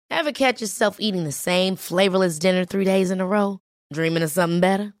Ever catch yourself eating the same flavorless dinner 3 days in a row? Dreaming of something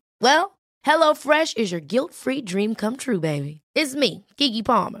better? Well, HelloFresh is your guilt-free dream come true, baby. It's me, Keke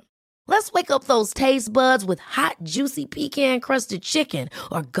Palmer. Let's wake up those taste buds with hot, juicy pecan-crusted chicken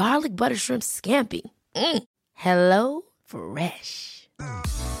or garlic butter shrimp scampi. Hello Fresh.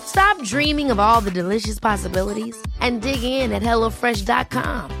 Stop dreaming of all the delicious possibilities and dig in at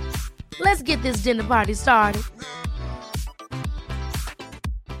HelloFresh.com. Let's get this dinner party started.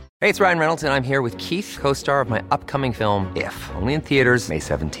 Hey, it's Ryan Reynolds, and I'm here with Keith, co-star of my upcoming film, If, only in theaters May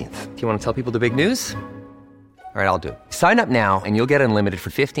 17th. Do you want to tell people the big news? All right, I'll do it. Sign up now and you'll get unlimited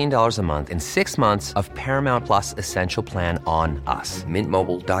for $15 a month and 6 months of Paramount Plus Essential Plan on us.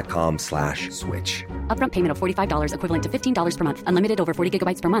 MintMobile.com/switch. Upfront payment of $45 equivalent to $15 per month. Unlimited over 40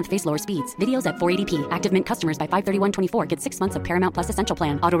 gigabytes per month. Face lower speeds. Videos at 480p. Active Mint customers by 531.24 get 6 months of Paramount Plus Essential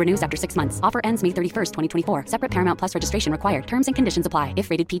Plan. Auto renews after 6 months. Offer ends May 31st, 2024. Separate Paramount Plus registration required. Terms and conditions apply if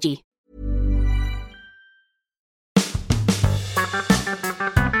rated PG.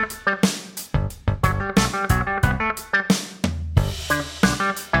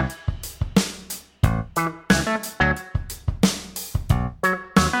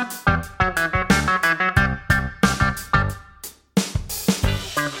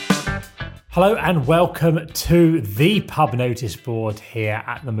 Hello and welcome to the pub notice board here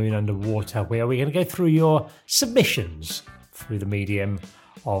at the Moon Underwater, where we're going to go through your submissions through the medium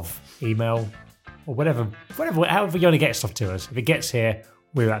of email or whatever, however you want to get stuff to us. If it gets here,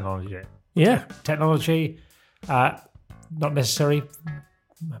 we'll acknowledge it. Yeah. Technology, not necessary.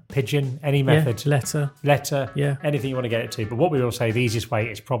 Pigeon, any method. Yeah, letter, yeah. Anything you want to get it to. But what we will say, the easiest way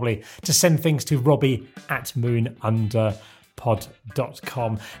is probably to send things to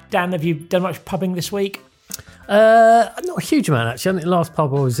robbie@moonunderpod.com. Dan, have you done much pubbing this week? Not a huge amount, actually. I think the last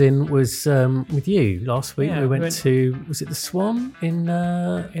pub I was in was with you last week. Yeah, we went to, was it the Swan in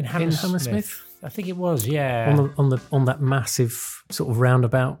Hammersmith? I think it was, yeah. On that massive sort of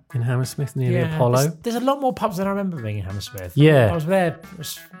roundabout in Hammersmith near the Apollo. There's a lot more pubs than I remember being in Hammersmith. Yeah. I was there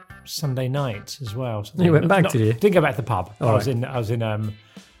Sunday night as well. You went back, did you? Didn't go back to the pub. I was right.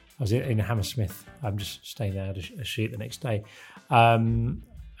 in Hammersmith. I'm just staying there to shoot the next day. And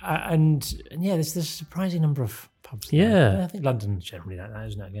yeah, there's a surprising number of pubs there. Yeah. I think London's generally like that,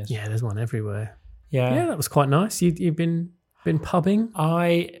 isn't it, I guess? Yeah, there's one everywhere. Yeah. Yeah, that was quite nice. You've been pubbing?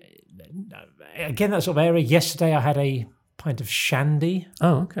 Again, that sort of area. Yesterday I had a pint of shandy.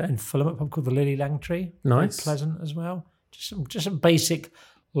 Oh, okay. In Fulham, a pub called the Lily Langtree. Nice. Very pleasant as well. Just some basic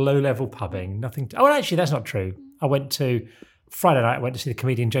low-level pubbing. Nothing. Oh, well, actually, that's not true. Friday night, I went to see the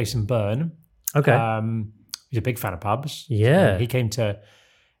comedian Jason Byrne. Okay. He's a big fan of pubs. Yeah. He came to...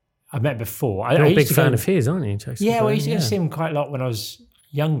 I met before. You're a big fan of his, aren't you, Jason Yeah, Byrne? well, I used to go see him quite a lot when I was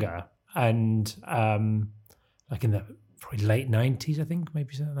younger. And like in the probably late 90s, I think,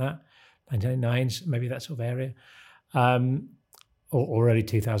 maybe something like that. 1999s, maybe that sort of area. Or early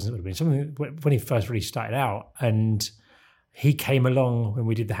 2000s it would have been. Something when he first really started out. And he came along when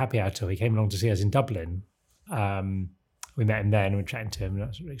we did the Happy Hour tour. He came along to see us in Dublin. We met him then and we were chatting to him. And that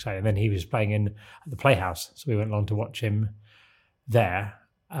was really exciting. And then he was playing at the Playhouse. So we went along to watch him there.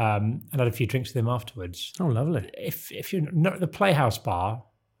 And had a few drinks with him afterwards. Oh, lovely. If you're not at the Playhouse bar,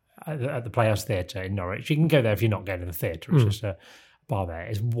 at the Playhouse Theatre in Norwich, you can go there if you're not going to the theatre. It's just a bar there.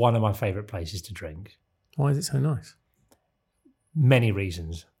 It's one of my favourite places to drink. Why is it so nice? Many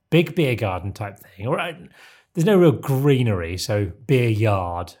reasons. Big beer garden type thing. All right. There's no real greenery, so beer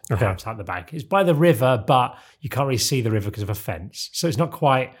yard perhaps out the back. It's by the river, but you can't really see the river because of a fence. So it's not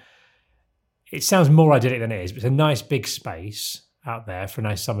quite... It sounds more idyllic than it is, but it's a nice big space out there for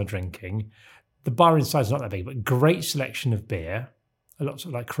nice summer drinking. The bar inside's not that big, but great selection of beer. A lot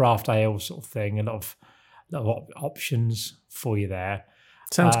of like craft ale sort of thing. A lot of options for you there.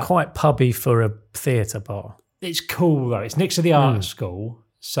 Sounds quite pubby for a theatre bar. It's cool though. It's next to the art school.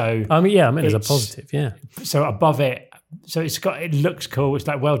 So I mean, as a positive, yeah. So above it, so it looks cool. It's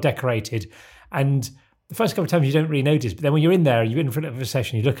like well decorated, and the first couple of times you don't really notice, but then when you're in there, you're in front of a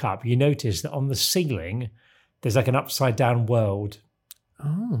session, you look up, you notice that on the ceiling there's like an upside down world.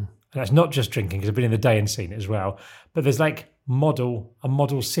 Oh, and that's not just drinking because I've been in the day and seen it as well. But there's like a model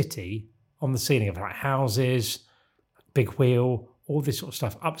city on the ceiling of like houses, big wheel, all this sort of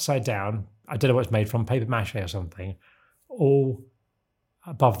stuff upside down. I don't know what it's made from, paper mache or something. All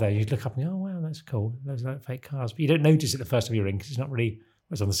above there, you look up and you go, oh, wow, that's cool. There's like fake cars. But you don't notice it the first time you're in because it's not really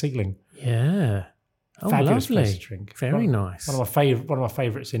what's on the ceiling. Yeah. Oh, Fabulous lovely. place to drink. Very nice. One of my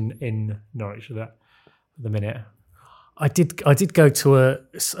favourites in Norwich at the minute. I did go to a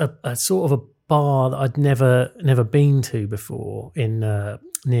sort of a bar that I'd never been to before in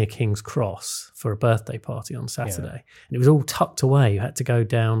near King's Cross for a birthday party on Saturday, and it was all tucked away. You had to go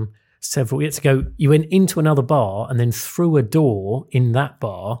down you went into another bar and then through a door in that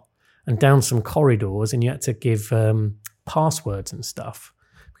bar and down some corridors, and you had to give passwords and stuff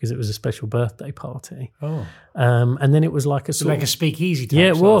because it was a special birthday party. Oh. And then it was like a sort like a speakeasy type.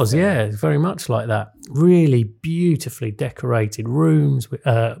 Yeah, it sort of was. thing. Yeah, very much like that. Really beautifully decorated rooms, with,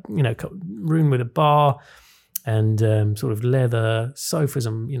 room with a bar and sort of leather sofas,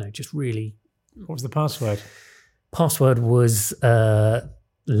 and just really. What was the password? Password was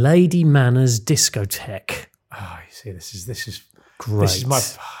Lady Manners Discotheque. Oh, you see, this is Great. This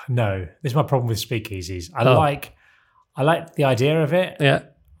is my problem with speakeasies. I like the idea of it. Yeah.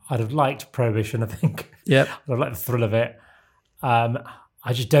 I'd have liked Prohibition, I think. Yep. I'd have liked the thrill of it.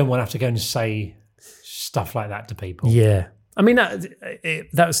 I just don't want to have to go and say stuff like that to people. Yeah. I mean, that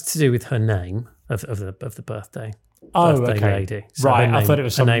was to do with her name of the birthday. Oh, birthday okay. lady. So Right, her I name, thought it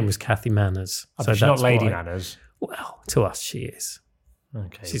was her name was Kathy Manners. Oh, So but she's not that's Lady why. Manners. Well, to us, she is.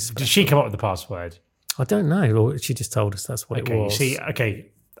 Okay. She's Did she come up with the password? I don't know. Or she just told us that's what Okay, it you was. see,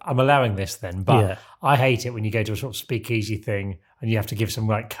 I'm allowing this then, but Yeah. I hate it when you go to a sort of speakeasy thing and you have to give some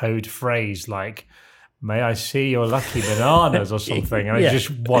like code phrase like, may I see your lucky bananas or something, and Yeah. I just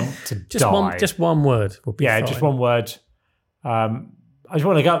want to die. Just one word will be fine. just one word. I just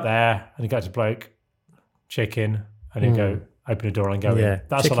want to go up there and go to bloke, chicken, and then go open a door and go Yeah, in.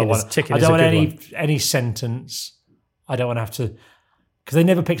 That's chicken all I is- want. chicken I is don't a want good any sentence. I don't want to have to, because they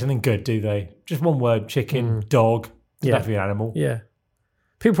never pick something good, do they? Just one word: chicken, dog. Doesn't Yeah. have to be an animal. Yeah.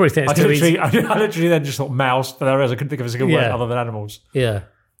 People probably think I it's too easy. literally then just thought mouse, but I couldn't think of a single word Yeah. other than animals. Yeah.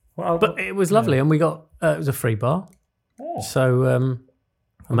 Well, But it was lovely, and we got it was a free bar. Oh. So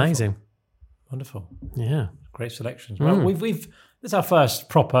amazing. Wonderful, Yeah. great selections. Well, we've this is our first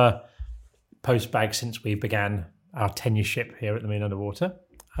proper post bag since we began our tenureship here at the Mean Underwater.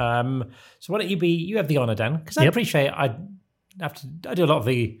 So why don't you have the honour, Dan? Because I Yep. appreciate I do a lot of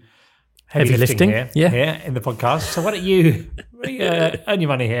the heavy Heavy lifting lifting, here, yeah. here in the podcast. So why don't you earn your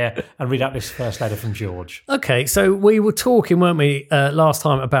money here and read out this first letter from George? Okay, so we were talking, weren't we, last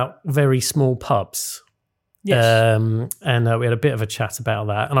time about very small pubs. Yes. And we had a bit of a chat about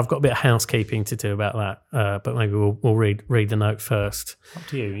that, and I've got a bit of housekeeping to do about that. But maybe we'll read the note first. Up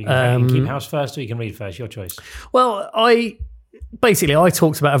to you. You can keep house first, or you can read first. Your choice. Well, I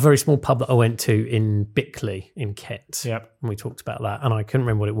talked about a very small pub that I went to in Bickley in Kent. Yep. And we talked about that, and I couldn't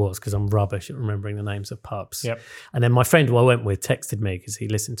remember what it was because I'm rubbish at remembering the names of pubs. Yep. And then my friend who I went with texted me because he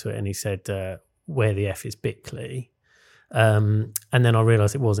listened to it, and he said, "Where the F is Bickley?" And then I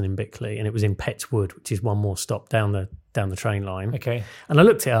realised it wasn't in Bickley, and it was in Pettswood, which is one more stop down the train line. Okay. And I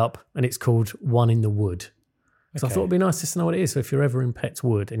looked it up, and it's called One in the Wood. So I Okay. thought it'd be nice just to know what it is. So if you're ever in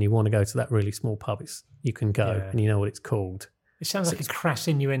Pettswood and you want to go to that really small pub, you can go Yeah. and you know what it's called. It sounds like a crass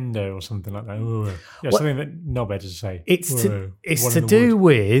innuendo or something like that. Ooh. Yeah, something that knobheads say. It's Ooh, it's one to in the do wood.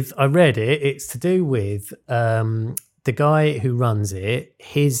 with. I read it. It's to do with the guy who runs it.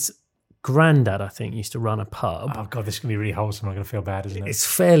 His granddad, I think, used to run a pub. Oh god, this is gonna be really wholesome. I'm gonna feel bad, isn't it? It's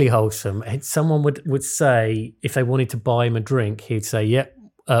fairly wholesome. And someone would say if they wanted to buy him a drink, he'd say, "Yep,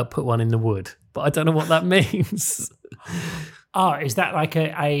 put one in the wood." But I don't know what that means. Oh, is that like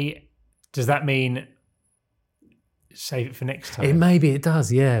a? Does that mean save it for next time? Maybe it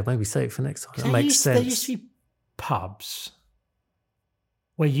does. Yeah, maybe save it for next time. That makes sense. There used to be pubs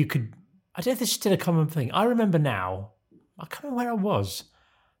where you could. I don't know if this is still a common thing. I remember now. I can't remember where I was.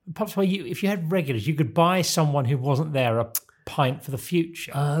 Pubs where if you had regulars, you could buy someone who wasn't there a pint for the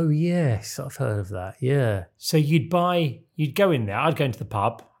future. Oh yes, I've heard of that. Yeah. So you'd go in there. I'd go into the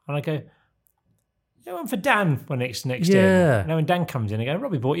pub and I'd go, one for Dan when it's next in. Yeah. And then when Dan comes in, I go,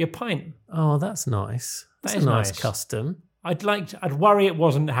 Robbie bought you a pint. Oh, that's nice. That's That is a nice nice. custom. I'd worry it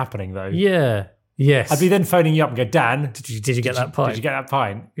wasn't happening though. Yeah. Yes. I'd be then phoning you up and go, Dan, Did you get that pint? Did you get that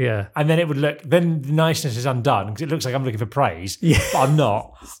pint? Yeah. And then it would look, then the niceness is undone because it looks like I'm looking for praise. Yeah. But I'm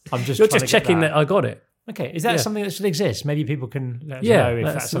not. I'm just You're trying just to get checking that I got it. Okay. Is that Yeah. something that still exists? Maybe people can let us Yeah, know if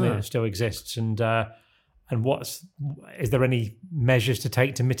let that's us something know. that still exists. And is there any measures to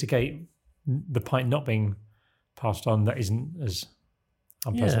take to mitigate the pint not being passed on that isn't as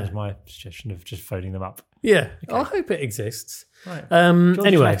unpleasant Yeah. as my suggestion of just phoning them up? Yeah. I hope it exists. Right.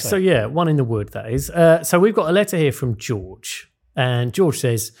 Anyway, letter. so yeah, one in the wood, that is. So we've got a letter here from George. And George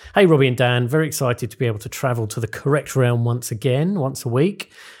says, "Hey, Robbie and Dan, very excited to be able to travel to the correct realm once a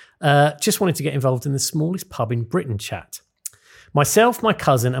week. Just wanted to get involved in the smallest pub in Britain chat. Myself, my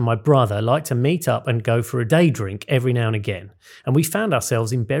cousin, and my brother like to meet up and go for a day drink every now and again. And we found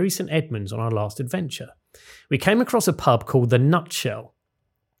ourselves in Bury St Edmunds on our last adventure. We came across a pub called The Nutshell.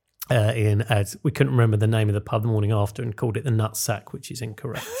 Ian adds, we couldn't remember the name of the pub the morning after and called it the Nutsack, which is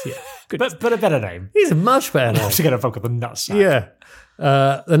incorrect. Yeah, good. But a better name. It's a much better name. To get a pub called the Nutsack. Yeah.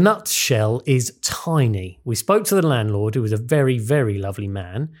 The Nutshell is tiny. We spoke to the landlord, who was a very, very lovely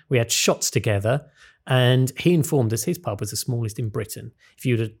man. We had shots together, and he informed us his pub was the smallest in Britain. If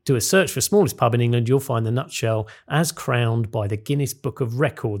you were to do a search for smallest pub in England, you'll find the Nutshell as crowned by the Guinness Book of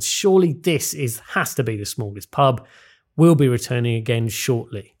Records. Surely this has to be the smallest pub. We'll be returning again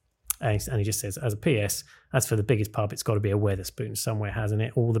shortly. And he just says, as a PS, as for the biggest pub, it's got to be a Wetherspoons somewhere, hasn't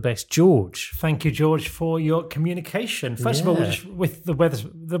it? All the best, George. Thank you, George, for your communication. First of all, just with the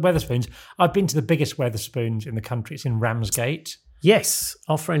Wetherspoons, I've been to the biggest Wetherspoons in the country. It's in Ramsgate. Yes,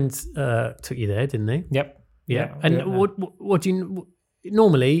 our friend took you there, didn't he? Yep. Yeah. And what do you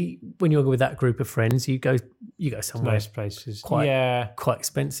normally when you're with that group of friends? You go somewhere Nice places. quite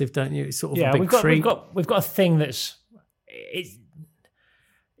expensive, don't you? It's sort of a big treat. We've got a thing that's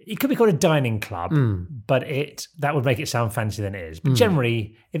it could be called a dining club, but that would make it sound fancier than it is. But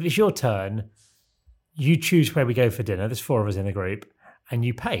generally, if it's your turn, you choose where we go for dinner. There's 4 of us in the group, and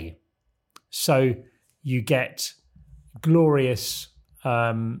you pay. So you get glorious.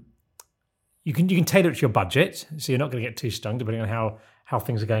 You can tailor it to your budget, so you're not going to get too stung, depending on how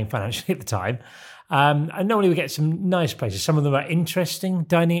things are going financially at the time. And normally we get some nice places. Some of them are interesting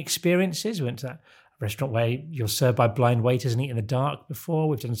dining experiences. We went to that restaurant where you're served by blind waiters and eat in the dark before.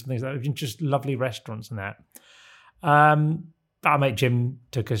 We've done some things like that. We've been just lovely restaurants and that. Our mate Jim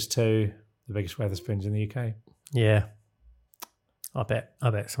took us to the biggest Wetherspoons in the UK. Yeah. I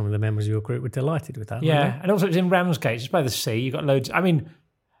bet some of the members of your group were delighted with that. Yeah, and also it's in Ramsgate, it's by the sea. You've got loads. I mean,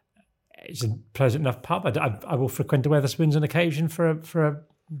 it's a pleasant enough pub. I will frequent the Wetherspoons on occasion for a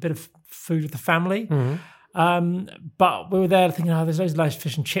bit of food with the family. Mm-hmm. But we were there thinking, there's loads of nice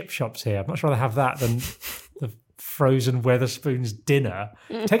fish and chip shops here. I'm much rather have that than the frozen Wetherspoons dinner.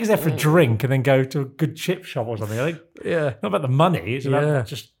 Take us there for a drink and then go to a good chip shop or something. I think, not about the money. It's about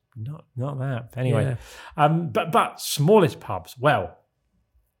just not that. Anyway, but smallest pubs. Well,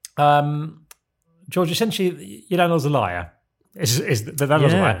 George, essentially, your landlord's a liar. Is the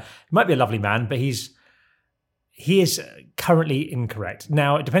landlord's a liar? He might be a lovely man, but he is currently incorrect.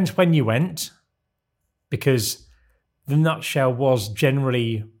 Now, it depends when you went, because the Nutshell was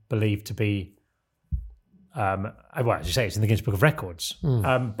generally believed to be, as you say, it's in the Guinness Book of Records.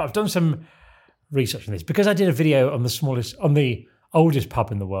 But I've done some research on this because I did a video on the oldest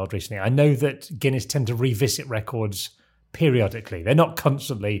pub in the world recently. I know that Guinness tend to revisit records periodically. They're not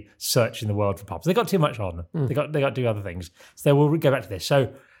constantly searching the world for pubs. They got too much on. They got to do other things. So we'll go back to this.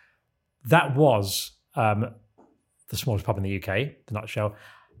 So that was the smallest pub in the UK, the Nutshell,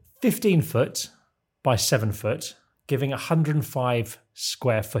 15 foot by 7 foot, giving 105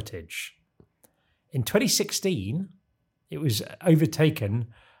 square footage. In 2016, it was overtaken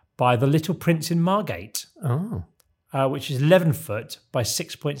by the Little Prince in Margate, which is 11 foot by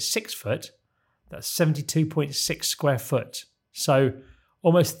 6.6 foot. That's 72.6 square foot. So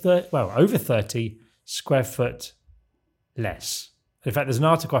almost over 30 square foot less. In fact, there's an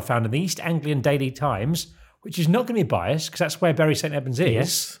article I found in the East Anglian Daily Times, which is not going to be biased because that's where Bury St Edmunds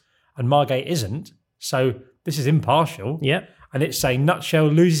is, and Margate isn't. So this is impartial. Yeah. And it's saying Nutshell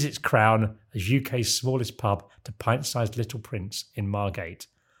loses its crown as UK's smallest pub to pint-sized Little Prince in Margate.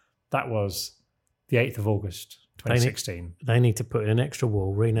 That was the 8th of August, 2016. They need to put in an extra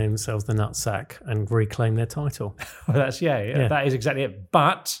wall, rename themselves the Nutsack, and reclaim their title. Well, that is exactly it.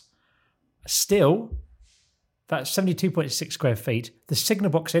 But still, that's 72.6 square feet. The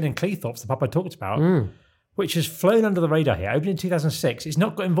Signal Box Inn in Cleethorpes, the pub I talked about, which has flown under the radar here, opened in 2006. It's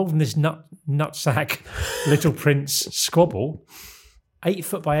not got involved in this nutsack Little Prince squabble. 8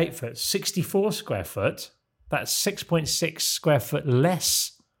 foot by 8 foot, 64 square foot. That's 6.6 square foot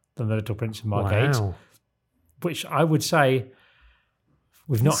less than the Little Prince in Margate. Wow. Which I would say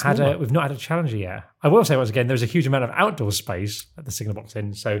we've not had a challenger yet. I will say once again, there's a huge amount of outdoor space at the Signal Box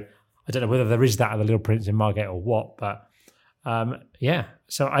Inn, so I don't know whether there is that at the Little Prince in Margate or what, but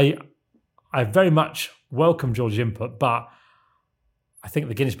So I very much welcome George's input, but I think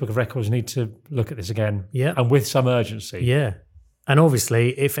the Guinness Book of Records need to look at this again, and with some urgency. Yeah, and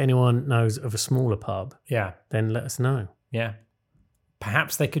obviously, if anyone knows of a smaller pub, then let us know. Yeah,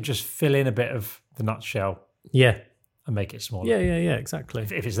 perhaps they could just fill in a bit of the Nutshell. Yeah. And make it smaller. Yeah, exactly.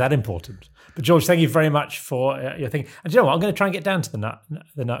 If it's that important. But George, thank you very much for your thing. And do you know what? I'm going to try and get down to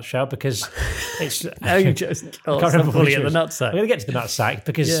the Nutshell because it's... Now you just can't fully at the Nutsack. I'm going to get to the Nutsack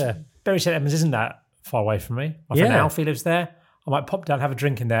because Bury St Edmunds isn't that far away from me. My friend Alfie lives there. I might pop down, have a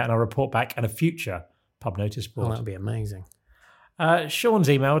drink in there, and I'll report back on a future Pub Notice board. Oh, that would be amazing. Sean's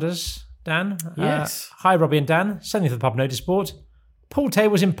emailed us, Dan. Yes. Hi, Robbie and Dan. Sending for the Pub Notice board. Pool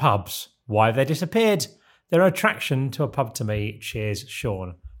tables in pubs. Why have they disappeared? They're an attraction to a pub to me. Cheers,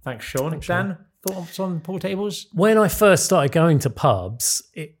 Sean. Thanks, Sean. Dan, thoughts on pool tables? When I first started going to pubs,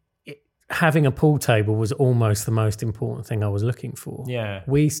 having a pool table was almost the most important thing I was looking for. Yeah.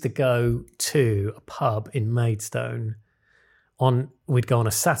 We used to go to a pub in Maidstone. We'd go on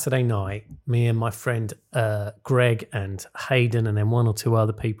a Saturday night. Me and my friend Greg and Hayden, and then one or two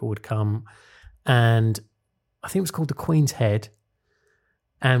other people would come. And I think it was called the Queen's Head.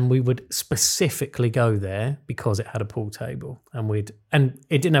 And we would specifically go there because it had a pool table. And it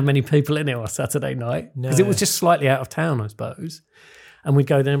didn't have many people in it on a Saturday night. Because it was just slightly out of town, I suppose. And we'd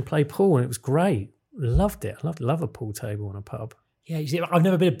go there and play pool, and it was great. Loved it. I love a pool table in a pub. Yeah, you see, I've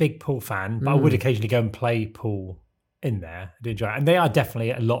never been a big pool fan, but I would occasionally go and play pool in there. I do enjoy it. And they are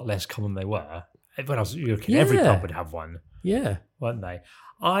definitely a lot less common than they were. When I was a kid, every pub would have one. Yeah. Weren't they?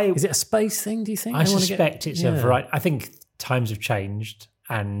 Is it a space thing, do you think? I suspect it's a variety. I think times have changed,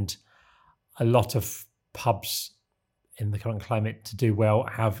 and a lot of pubs in the current climate to do well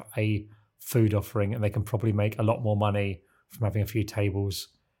have a food offering, and they can probably make a lot more money from having a few tables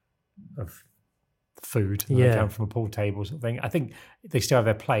of food than they can from a pool table sort of thing. I think they still have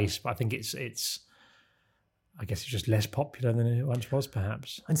their place, but I think it's I guess it's just less popular than it once was,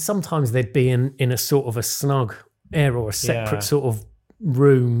 perhaps. And sometimes they'd be in a sort of a snug area or a separate sort of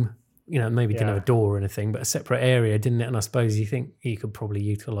room, maybe didn't have a door or anything, but a separate area, didn't it? And I suppose you think you could probably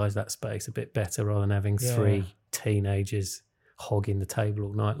utilise that space a bit better rather than having three teenagers hogging the table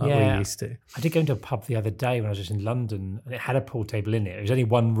all night like we used to. I did go into a pub the other day when I was just in London, and it had a pool table in it. It was only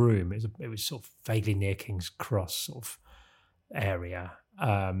one room. It was sort of vaguely near King's Cross sort of area.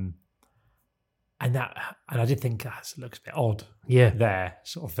 And I did think it looks a bit odd, there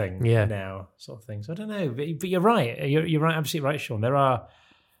sort of thing, now sort of thing. So I don't know, but you're right. You're right, absolutely right, Sean. There are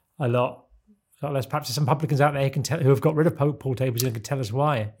a lot less. Perhaps there's some publicans out there who have got rid of pool tables and can tell us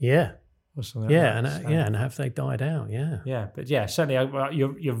why. Yeah, or something. And have they died out? Yeah, but certainly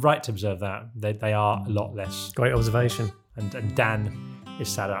you're right to observe that they are a lot less. Great observation. And Dan is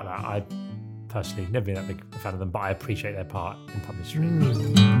sad about that. I personally never been that big a fan of them, but I appreciate their part in pub history.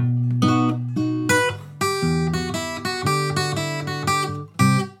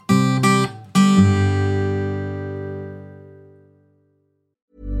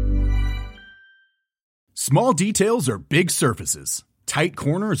 Small details are big surfaces. Tight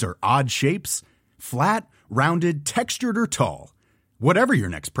corners are odd shapes. Flat, rounded, textured, or tall. Whatever your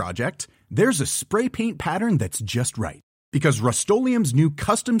next project, there's a spray paint pattern that's just right. Because Rust-Oleum's new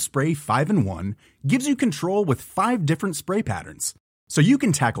Custom Spray 5-in-1 gives you control with 5 different spray patterns. So you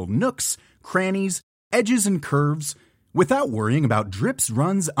can tackle nooks, crannies, edges, and curves without worrying about drips,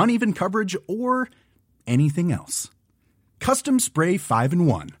 runs, uneven coverage, or anything else. Custom Spray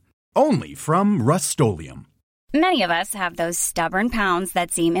 5-in-1. Only from Rust-Oleum. Many of us have those stubborn pounds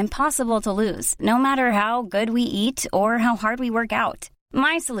that seem impossible to lose, no matter how good we eat or how hard we work out.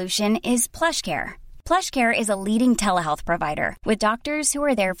 My solution is PlushCare. PlushCare is a leading telehealth provider with doctors who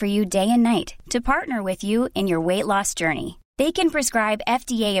are there for you day and night to partner with you in your weight loss journey. They can prescribe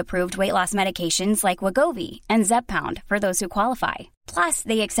FDA-approved weight loss medications like Wegovy and Zepbound for those who qualify. Plus,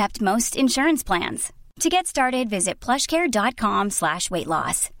 they accept most insurance plans. To get started, visit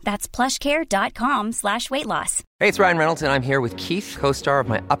plushcare.com/weightloss. That's plushcare.com/weightloss. Hey, it's Ryan Reynolds, and I'm here with Keith, co-star of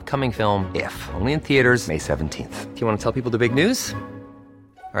my upcoming film, If, only in theaters May 17th. Do you want to tell people the big news?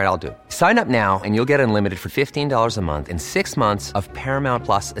 All right, I'll do it. Sign up now and you'll get unlimited for $15 a month and 6 months of Paramount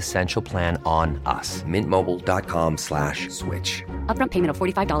Plus Essential Plan on us. MintMobile.com/switch. Upfront payment of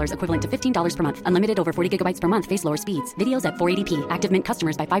 $45 equivalent to $15 per month. Unlimited over 40 gigabytes per month. Face lower speeds. Videos at 480p. Active Mint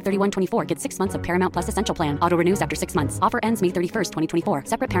customers by 531.24 get 6 months of Paramount Plus Essential Plan. Auto renews after 6 months. Offer ends May 31st, 2024.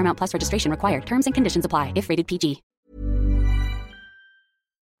 Separate Paramount Plus registration required. Terms and conditions apply if rated PG.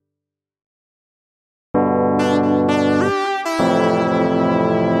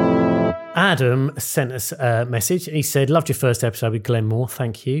 Adam sent us a message. He said, loved your first episode with Glenn Moore.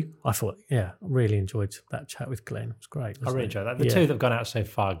 Thank you. I thought, really enjoyed that chat with Glenn. It was great. I really enjoyed that. The two that have gone out so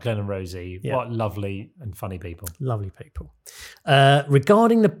far, Glenn and Rosie, what lovely and funny people. Lovely people.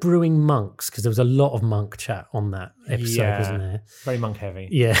 Regarding the brewing monks, because there was a lot of monk chat on that episode, wasn't there? Very monk heavy.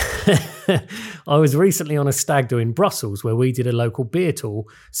 Yeah. I was recently on a stag do in Brussels where we did a local beer tour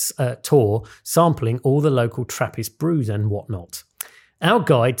sampling all the local Trappist brews and whatnot. Our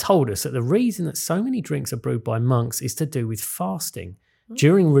guide told us that the reason that so many drinks are brewed by monks is to do with fasting.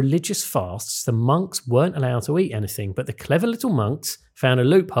 During religious fasts, the monks weren't allowed to eat anything, but the clever little monks found a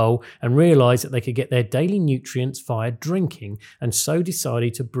loophole and realised that they could get their daily nutrients via drinking, and so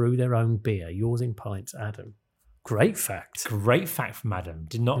decided to brew their own beer. Yours in pints, Adam. Great fact. Great fact from Adam.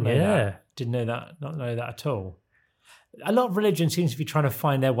 Did not know that. Didn't know that. Not know that at all. a lot of religion seems to be trying to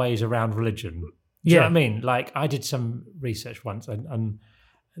find their ways around religion. Do you know what I mean? Like, I did some research once on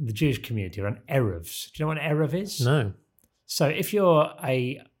the Jewish community around Erevs. Do you know what an Erev is? No. So if you're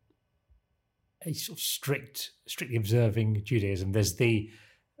a sort of strictly observing Judaism, there's the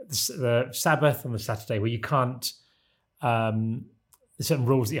Sabbath on the Saturday where you can't, there's certain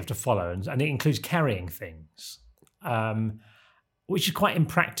rules that you have to follow, and it includes carrying things, which is quite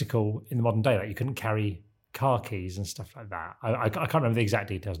impractical in the modern day. Like, you couldn't carry car keys and stuff like that. I can't remember the exact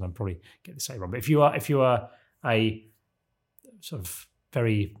details, and I'm probably getting this wrong. But if you are a sort of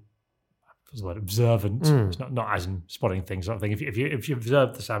very, what's the word, observant, it's not as in spotting things sort of thing. If you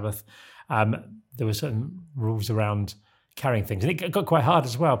observe the Sabbath, there were certain rules around carrying things, and it got quite hard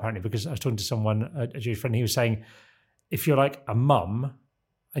as well, apparently, because I was talking to someone, a Jewish friend, and he was saying, if you're like a mum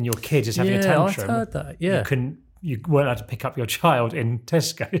and your kid is having a tantrum, I've heard that. Yeah, you weren't allowed to pick up your child in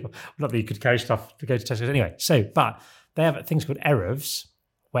Tesco. Not that you could carry stuff to go to Tesco anyway. So, but they have things called Erevs,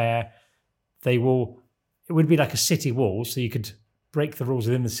 where it would be like a city wall, so you could break the rules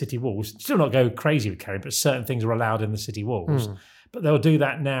within the city walls. Still not go crazy with carrying, but certain things are allowed in the city walls. But they'll do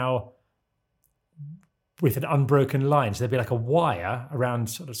that now with an unbroken line. So there'd be like a wire around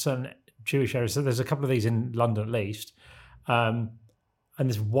sort of certain Jewish areas. So there's a couple of these in London at least. And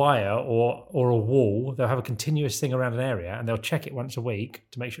this wire or a wall, they'll have a continuous thing around an area, and they'll check it once a week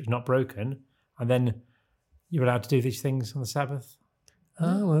to make sure it's not broken. And then you're allowed to do these things on the Sabbath.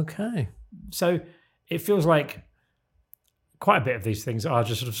 Oh, okay. So it feels like quite a bit of these things are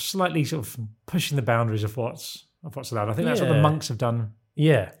just sort of slightly sort of pushing the boundaries of what's allowed. I think that's what the monks have done.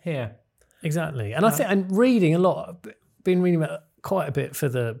 Yeah, here. Exactly. And I think, and reading a lot, been reading about quite a bit for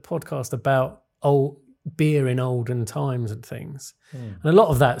the podcast about beer in olden times and things. And a lot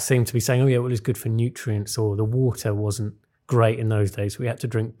of that seemed to be saying, oh yeah, well, it's good for nutrients, or the water wasn't great in those days. We had to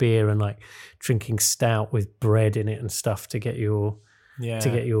drink beer and like drinking stout with bread in it and stuff to get your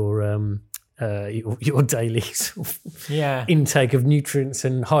daily sort of intake of nutrients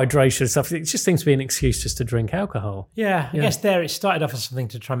and hydration and stuff. It just seems to be an excuse just to drink alcohol. Yeah, I guess it started off as something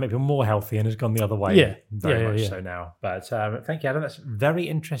to try and make people more healthy, and has gone the other way. Very much so now. But thank you, Adam. That's very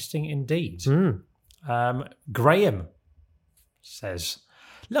interesting indeed. Graham says,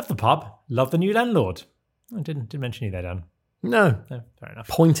 love the pub, love the new landlord. I didn't mention you there, Dan. No, fair enough.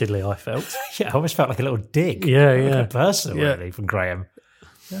 Pointedly, I felt. I almost felt like a little dig. Yeah. Personal, really, from Graham.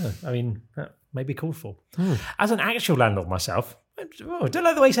 Yeah, I mean, that may be called for. As an actual landlord myself, I don't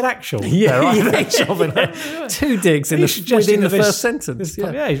like the way he said actual. Two digs within the first sentence.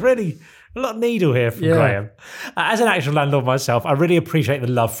 He's really a lot of needle here from Graham. As an actual landlord myself, I really appreciate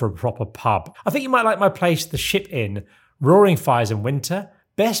the love for a proper pub. I think you might like my place, the Ship Inn. Roaring fires in winter,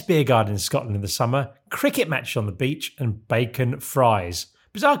 best beer garden in Scotland in the summer, cricket matches on the beach, and bacon fries.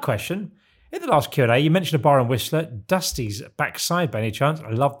 Bizarre question. In the last Q&A, you mentioned a bar in Whistler, Dusty's Backside by any chance.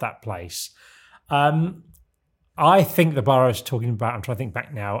 I loved that place. I think the bar I was talking about, I'm trying to think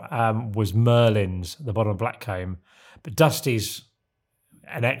back now, was Merlin's at the bottom of Blackcomb. But Dusty's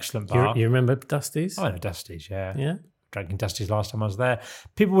an excellent bar. You remember Dusty's? I know Dusty's, yeah. Yeah. Drank in Dusty's last time I was there.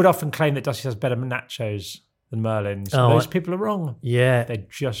 People would often claim that Dusty's has better nachos than Merlin's. Those people are wrong. Yeah. They're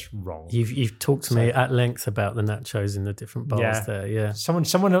just wrong. You've talked to me at length about the nachos in the different bars there, yeah.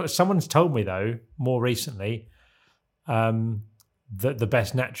 Someone's told me, though, more recently, that the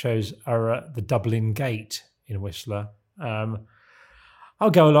best nachos are at the Dublin Gate in Whistler. I'll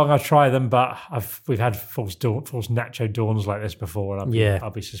go along, I'll try them, but we've had false nacho dawns like this before, and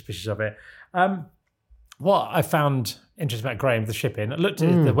I'll be suspicious of it. What I found interesting about Graham, the Ship Inn, I looked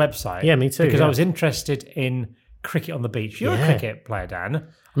at the website. Yeah, me too. Because I was interested in cricket on the beach. You're a cricket player, Dan.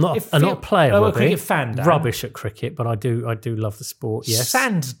 I'm not a player. I'm a cricket fan, Dan. Rubbish at cricket, but I do love the sport. Yes.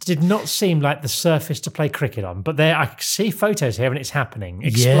 Sand did not seem like the surface to play cricket on, but I see photos here and it's happening.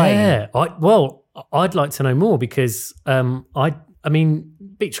 Explain. Yeah. I'd like to know more because I mean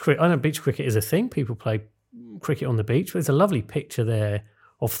beach cricket. I know beach cricket is a thing. People play cricket on the beach. There's a lovely picture there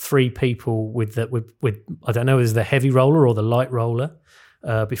of three people with I don't know, is the heavy roller or the light roller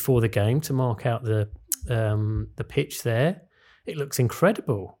before the game to mark out the pitch there. It looks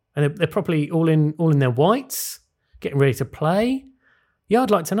incredible, and they're probably all in their whites, getting ready to play. Yeah, I'd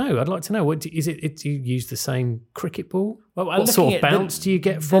like to know. What is it? Do you use the same cricket ball? Well, what sort of bounce do you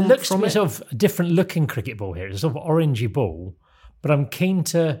get from? It looks to me sort of a different looking cricket ball here. It's a sort of orangey ball, but I'm keen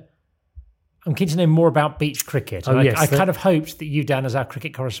to know more about beach cricket. I kind of hoped that you, Dan, as our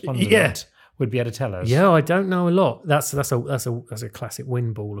cricket correspondent, would be able to tell us. Yeah, I don't know a lot. That's a classic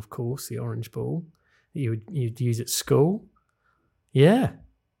wind ball, of course, the orange ball that you'd use at school. Yeah,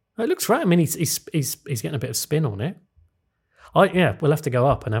 it looks right. I mean, he's getting a bit of spin on it. We'll have to go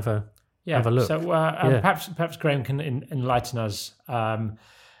up and have a have a look. So perhaps Graham can enlighten us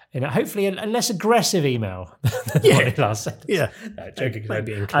in hopefully a less aggressive email than what he last said. Yeah, No, joking.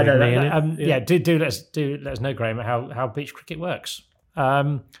 maybe include I know me in that. it. Do let us know, Graham, how beach cricket works.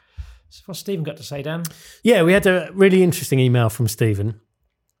 So what's Stephen got to say, Dan? Yeah, we had a really interesting email from Stephen.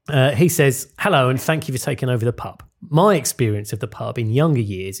 He says, hello, and thank you for taking over the pub. My experience of the pub in younger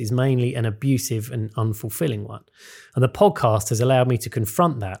years is mainly an abusive and unfulfilling one. And the podcast has allowed me to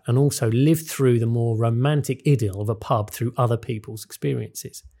confront that and also live through the more romantic idyll of a pub through other people's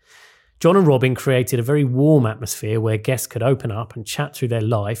experiences. John and Robin created a very warm atmosphere where guests could open up and chat through their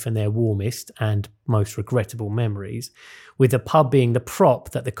life and their warmest and most regrettable memories, with the pub being the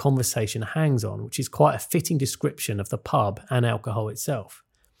prop that the conversation hangs on, which is quite a fitting description of the pub and alcohol itself.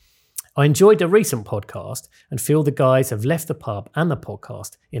 I enjoyed the recent podcast and feel the guys have left the pub and the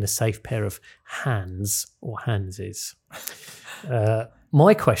podcast in a safe pair of hands or handses.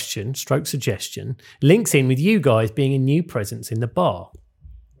 My question, stroke suggestion, links in with you guys being a new presence in the bar.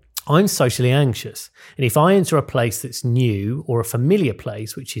 I'm socially anxious, and if I enter a place that's new or a familiar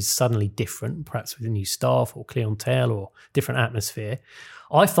place which is suddenly different, perhaps with a new staff or clientele or different atmosphere,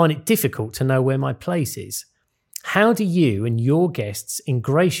 I find it difficult to know where my place is. How do you and your guests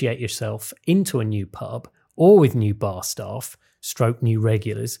ingratiate yourself into a new pub or with new bar staff, stroke new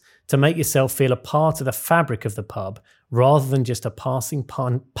regulars, to make yourself feel a part of the fabric of the pub rather than just a passing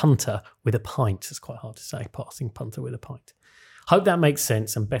punter with a pint? It's quite hard to say, passing punter with a pint. Hope that makes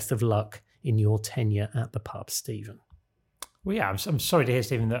sense, and best of luck in your tenure at the pub, Stephen. Well, yeah, I'm sorry to hear,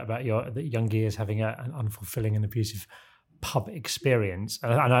 Stephen, that about your young years having an unfulfilling and abusive pub experience.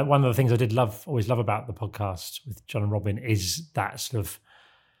 And one of the things I did always love about the podcast with John and Robin is that sort of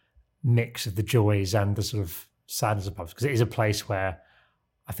mix of the joys and the sort of sadness of pubs, because it is a place where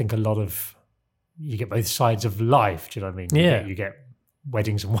I think you get both sides of life. Do you know what I mean? Yeah. You get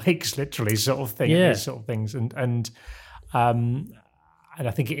weddings and wakes, literally, sort of thing. Yeah. These sort of things, and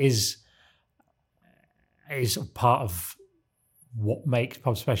I think it is sort of part of what makes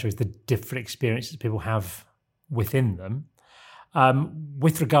pubs special is the different experiences people have within them.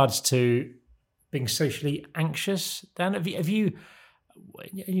 With regards to being socially anxious, Dan, have you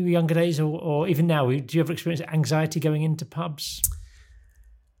in your younger days or even now, do you ever experience anxiety going into pubs?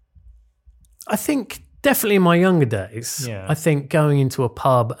 I think definitely in my younger days, Yeah. I think going into a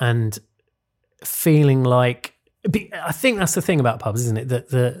pub and feeling like, I think that's the thing about pubs, isn't it?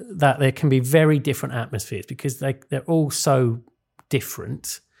 That there can be very different atmospheres because they're all so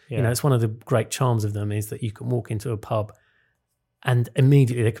different. Yeah. You know, it's one of the great charms of them is that you can walk into a pub and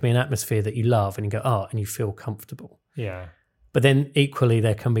immediately there can be an atmosphere that you love and you go, and you feel comfortable. Yeah. But then equally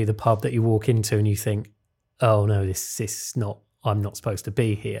there can be the pub that you walk into and you think, oh no, this is not, I'm not supposed to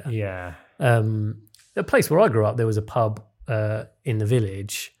be here. Yeah. The place where I grew up, there was a pub in the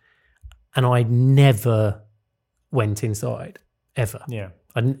village and I never went inside, ever. Yeah.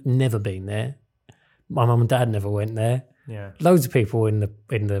 I'd never been there. My mum and dad never went there. Yeah. Loads of people in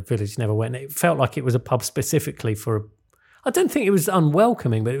the village never went. It felt like it was a pub specifically for I don't think it was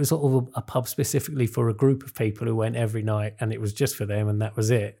unwelcoming, but it was sort of a pub specifically for a group of people who went every night and it was just for them and that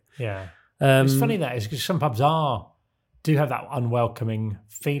was it. Yeah. It's funny that is because some pubs do have that unwelcoming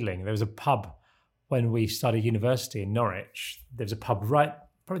feeling. There was a pub when we started university in Norwich. There was a pub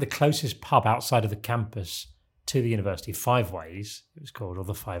probably the closest pub outside of the campus to the university, Five Ways, it was called, or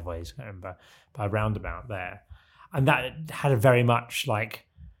the Five Ways, I can't remember, by a roundabout there. And that had a very much like,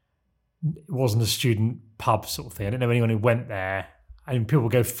 it wasn't a student pub sort of thing. I didn't know anyone who went there. I mean, people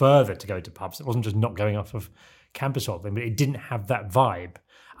would go further to go to pubs. It wasn't just not going off of campus sort of thing, but it didn't have that vibe.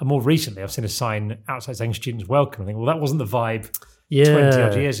 And more recently, I've seen a sign outside saying students welcome. I think, well, that wasn't the vibe 20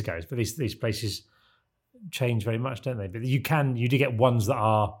 odd years ago. But these places change very much, don't they? But you do get ones that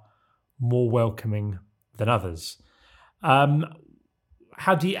are more welcoming than others.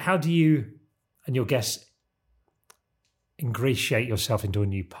 How do you and your guests ingratiate yourself into a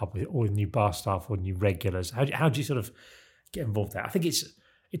new pub or new bar staff or new regulars? How do you sort of get involved there? I think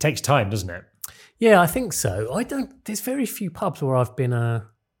it takes time, doesn't it? Yeah, I think so. There's very few pubs where I've been a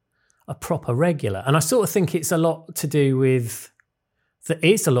proper regular. And I sort of think it's a lot to do with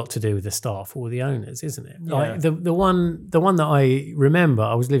the staff or the owners, isn't it? Yeah. Like the one that I remember,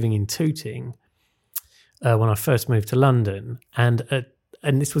 I was living in Tooting when I first moved to London, and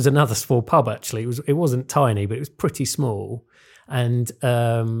this was another small pub actually. It wasn't tiny, but it was pretty small, and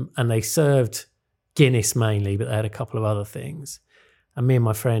they served Guinness mainly, but they had a couple of other things. And me and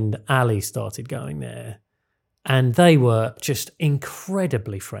my friend Ali started going there, and they were just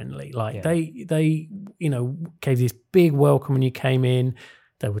incredibly friendly. Like they gave this big welcome when you came in.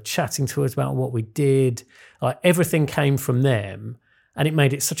 They were chatting to us about what we did. Like everything came from them, and it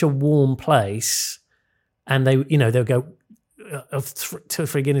made it such a warm place. And they, they'll go, of 2 or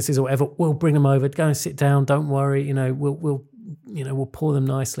 3 Guinnesses or whatever, we'll bring them over, go and sit down, don't worry, we'll pour them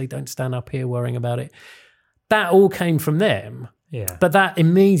nicely, don't stand up here worrying about it. That all came from them. Yeah. But that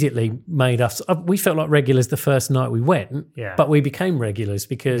immediately made us, we felt like regulars the first night we went, but we became regulars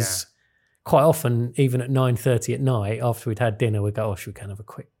because quite often, even at 9:30 at night, after we'd had dinner, we'd go, should we go and have a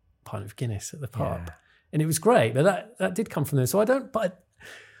quick pint of Guinness at the pub? Yeah. And it was great, but that did come from them. So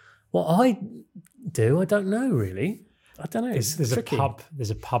what I do, I don't know really. I don't know. There's tricky.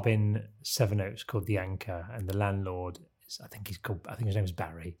 a pub in Sevenoaks called the Anchor, and the landlord I think his name is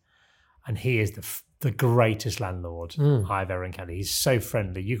Barry, and he is the greatest landlord I've ever encountered. He's so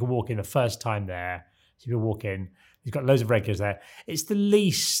friendly. You can walk in the first time there. So you can walk in. He's got loads of regulars there. It's the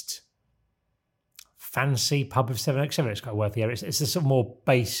least fancy pub of Sevenoaks. Sevenoaks is quite worth the area. It's a sort of more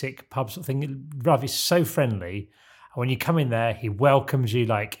basic pub sort of thing. Rav is so friendly. And when you come in there, he welcomes you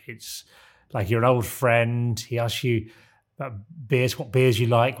like it's like you're an old friend. He asks you about beers, what beers you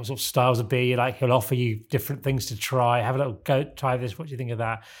like, what sort of styles of beer you like. He'll offer you different things to try. Have a little go, try this. What do you think of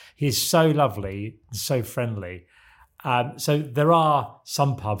that? He is so lovely, so friendly. So there are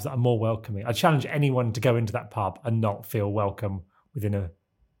some pubs that are more welcoming. I challenge anyone to go into that pub and not feel welcome within a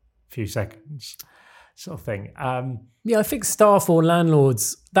few seconds, sort of thing. Yeah, I think staff or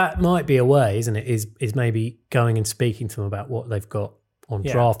landlords, that might be a way, isn't it? Is maybe going and speaking to them about what they've got on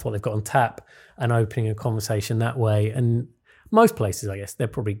draft, what they've got on tap, and opening a conversation that way. And most places, I guess,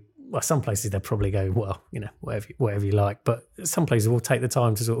 some places they'll probably go, well, whatever you like. But some places will take the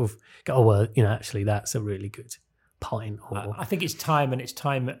time to sort of go, actually, that's a really good pint. Or I think it's time,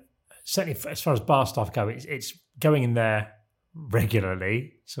 certainly as far as bar staff go, it's going in there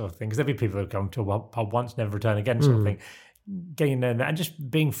regularly, sort of thing. Because there'll be people who come to a pub once, never return again, sort of thing. Getting in there and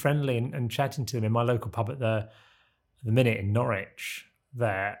just being friendly and chatting to them. In my local pub at the minute in Norwich,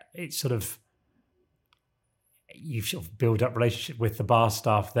 there, it's sort of, you sort of build up relationship with the bar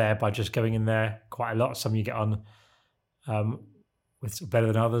staff there by just going in there quite a lot. Some you get on with sort of better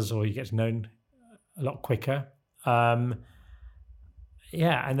than others, or you get to know a lot quicker. And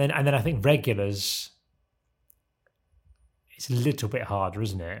then I think regulars, it's a little bit harder,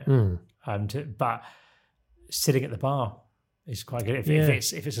 isn't it? But sitting at the bar is quite good. If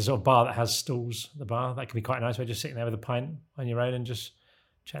it's a sort of bar that has stalls at the bar, that can be quite nice. Where just sitting there with a pint on your own and just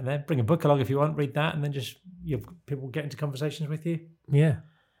chatting there. Bring a book along if you want, read that, and then just people get into conversations with you. Yeah,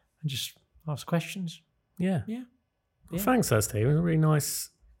 and just ask questions. Yeah. Well, thanks, Steve. It was a really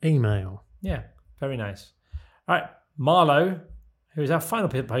nice email. Yeah, very nice. All right, Marlo, who is our final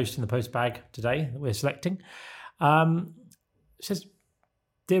post in the post bag today that we're selecting, says,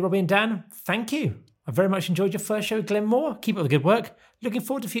 "Dear Robbie and Dan, thank you. I very much enjoyed your first show with Glenn Moore. Keep up the good work. Looking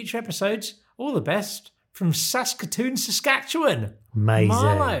forward to future episodes. All the best from Saskatoon, Saskatchewan." Amazing.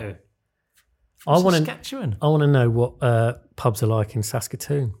 Marlo. Saskatchewan. I want to know what pubs are like in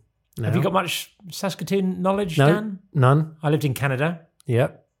Saskatoon. Now. Have you got much Saskatoon knowledge, Dan? None. I lived in Canada.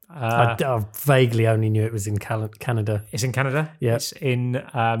 Yep. I vaguely only knew it was in Canada. It's in Canada. Yeah. It's in...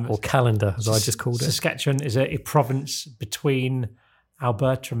 or Calendar, as I just called it. Saskatchewan is a province between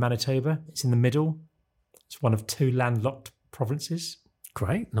Alberta and Manitoba. It's in the middle. It's one of 2 landlocked provinces.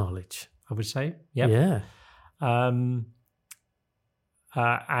 Great knowledge. I would say. Yep. Yeah. And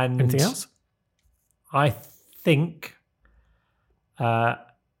anything else? I think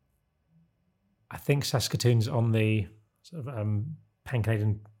Saskatoon's on the sort of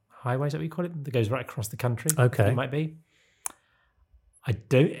Pan-Canadian Highway, is that what you call it? That goes right across the country. Okay. It might be.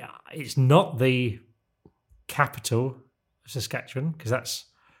 It's not the capital of Saskatchewan, because that's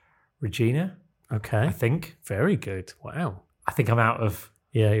Regina. Okay. I think. Very good. Wow. I think I'm out of...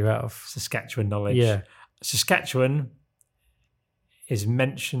 Yeah, you're out of... Saskatchewan knowledge. Yeah. Saskatchewan is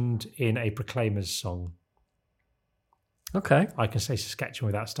mentioned in a Proclaimers song. Okay. I can say Saskatchewan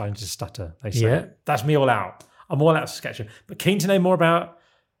without starting to stutter. They say, That's me all out. I'm all out of Saskatchewan. But keen to know more about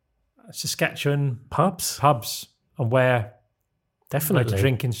Saskatchewan pubs and where definitely to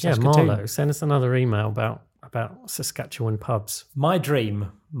drink in Saskatoon. Yeah, Marlo, send us another email about Saskatchewan pubs. My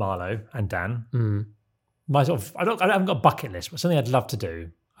dream, Marlo and Dan, I haven't got a bucket list, but something I'd love to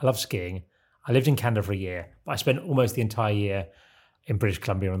do. I love skiing. I lived in Canada for a year, but I spent almost the entire year in British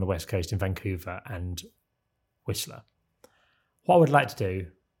Columbia on the West Coast in Vancouver and Whistler. What I would like to do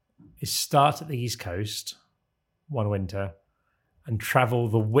is start at the East Coast one winter and travel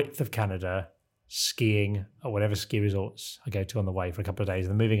the width of Canada skiing at whatever ski resorts I go to on the way for a couple of days,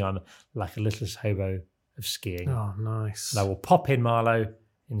 and then moving on like a little hobo of skiing. Oh, nice. And I will pop in, Marlo,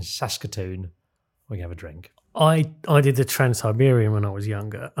 in Saskatoon. We can have a drink. I did the Trans-Siberian when I was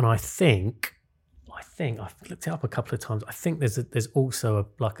younger, and I think I think I've looked it up a couple of times. I think there's also a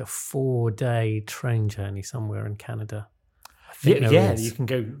 4-day train journey somewhere in Canada. Yeah, you can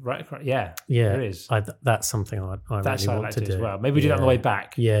go right. Yeah, there is. That's something I really want to do as well. Maybe we do that on the way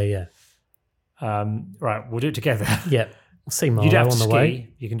back. Yeah. Right, we'll do it together. Yeah, we'll see Marlo You don't have on to the ski.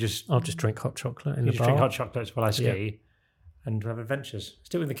 way. You can just. I'll just drink hot chocolate in the bar. Drink hot chocolates while I ski, and have adventures. Let's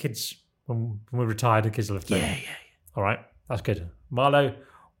do it with the kids when we're retired. The kids will have to. Yeah. All right, that's good. Marlo,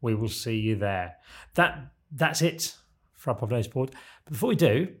 we will see you there. That's it for our Pub Notice board. But before we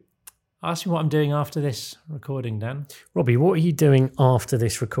do, ask me what I'm doing after this recording, Dan. Robbie, what are you doing after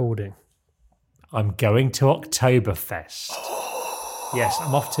this recording? I'm going to Oktoberfest. Yes,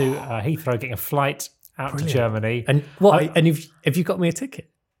 I'm off to Heathrow, getting a flight out to Germany. And what? And have you got me a ticket?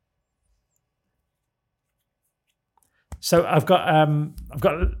 So I've got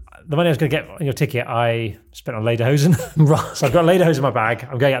the money I was going to get on your ticket. I spent on Lederhosen. Right. So I've got Lederhosen in my bag.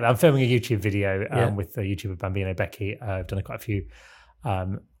 I'm going out there. I'm filming a YouTube video with the YouTuber Bambino Becky. I've done quite a few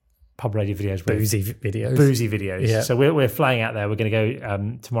pub radio videos, boozy videos. Boozy videos. Yeah. So we're flying out there. We're going to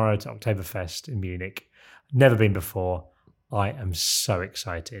go tomorrow to Oktoberfest in Munich. Never been before. I am so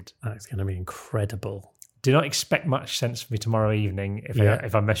excited. That's going to be incredible. Do not expect much sense from me tomorrow evening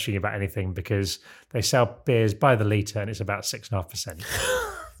if I'm messaging you about anything, because they sell beers by the litre and it's about 6.5%.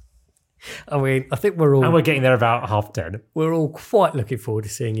 I mean, I think we're all... And we're getting there about 10:30. We're all quite looking forward to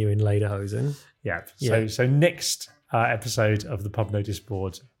seeing you in Lederhosen. Yeah. So next episode of the Pub Notice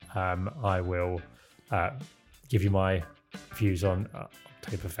board, I will give you my views on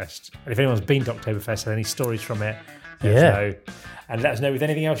Oktoberfest. And if anyone's been to Oktoberfest and any stories from it, let us know. And let us know with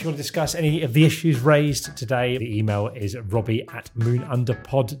anything else you want to discuss, any of the issues raised today. The email is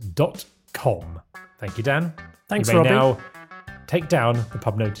robbie@moonunderpod.com. Thank you, Dan. Thanks, you may Robbie. now take down the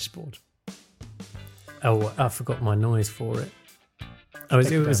Pub Notice board. Oh, I forgot my noise for it. Oh,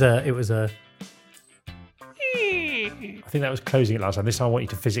 it was a. I think that was closing it last time. This time I want you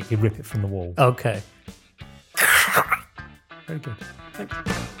to physically rip it from the wall. Okay. Very good. Thanks.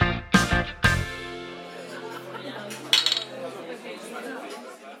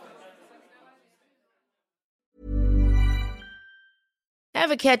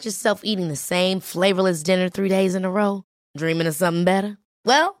 Ever catch yourself eating the same flavorless dinner 3 days in a row? Dreaming of something better?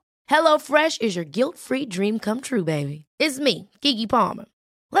 Well, HelloFresh is your guilt-free dream come true, baby. It's me, Keke Palmer.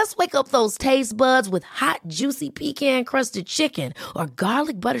 Let's wake up those taste buds with hot, juicy pecan-crusted chicken or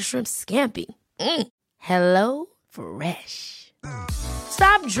garlic butter shrimp scampi. Hello Fresh.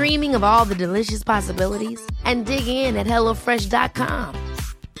 Stop dreaming of all the delicious possibilities and dig in at HelloFresh.com.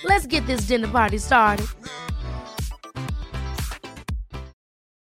 Let's get this dinner party started.